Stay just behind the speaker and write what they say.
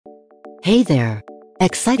Hey there!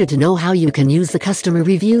 Excited to know how you can use the customer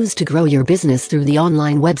reviews to grow your business through the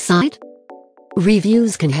online website?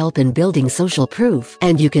 Reviews can help in building social proof,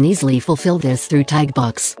 and you can easily fulfill this through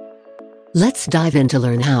Taggbox. Let's dive in to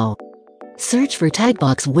learn how. Search for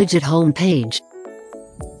Taggbox widget homepage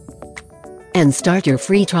and start your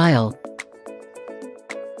free trial.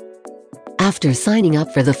 After signing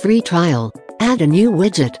up for the free trial, add a new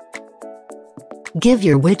widget. Give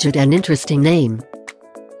your widget an interesting name.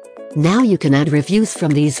 Now you can add reviews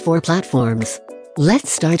from these 4 platforms. Let's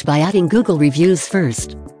start by adding Google reviews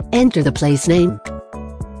first. Enter the place name.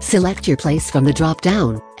 Select your place from the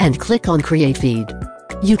drop-down, and click on Create Feed.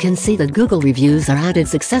 You can see that Google reviews are added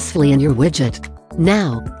successfully in your widget.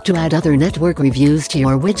 Now, to add other network reviews to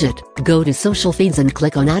your widget, go to Social Feeds and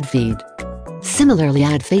click on Add Feed. Similarly,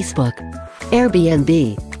 add Facebook,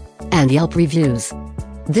 Airbnb, and Yelp reviews.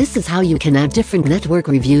 This is how you can add different network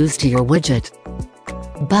reviews to your widget.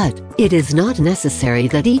 But it is not necessary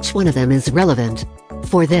that each one of them is relevant.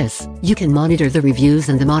 For this, you can monitor the reviews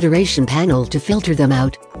in the moderation panel to filter them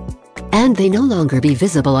out, and they no longer be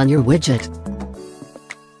visible on your widget.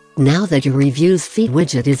 Now that your reviews feed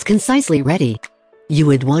widget is concisely ready, you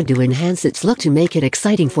would want to enhance its look to make it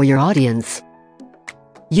exciting for your audience.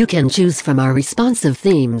 You can choose from our responsive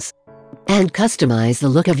themes and customize the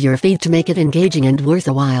look of your feed to make it engaging and worth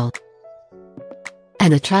a while.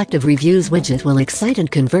 An attractive reviews widget will excite and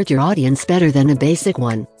convert your audience better than a basic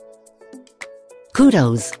one.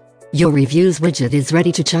 Kudos! Your reviews widget is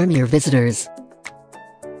ready to charm your visitors.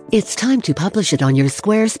 It's time to publish it on your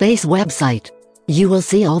Squarespace website. You will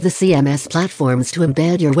see all the CMS platforms to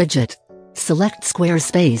embed your widget. Select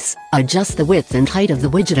Squarespace, adjust the width and height of the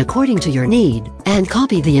widget according to your need, and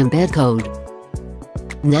copy the embed code.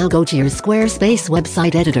 Now go to your Squarespace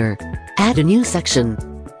website editor. Add a new section.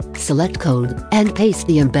 Select code, and paste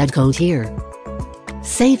the embed code here.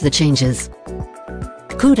 Save the changes.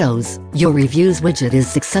 Kudos! Your reviews widget is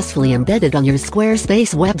successfully embedded on your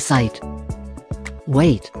Squarespace website.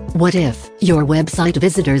 Wait, what if your website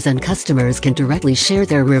visitors and customers can directly share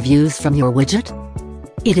their reviews from your widget?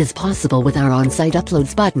 It is possible with our OnSite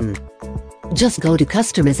Uploads button. Just go to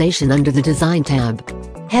Customization under the Design tab.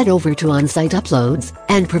 Head over to OnSite Uploads,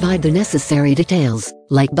 and provide the necessary details,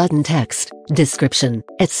 like button text, description,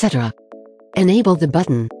 etc. Enable the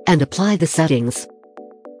button, and apply the settings.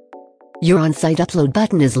 Your OnSite Upload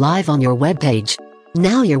button is live on your web page.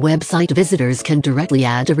 Now your website visitors can directly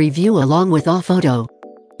add a review along with a photo.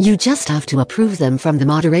 You just have to approve them from the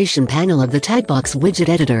moderation panel of the Taggbox widget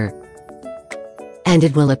editor, and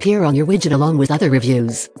it will appear on your widget along with other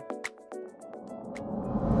reviews.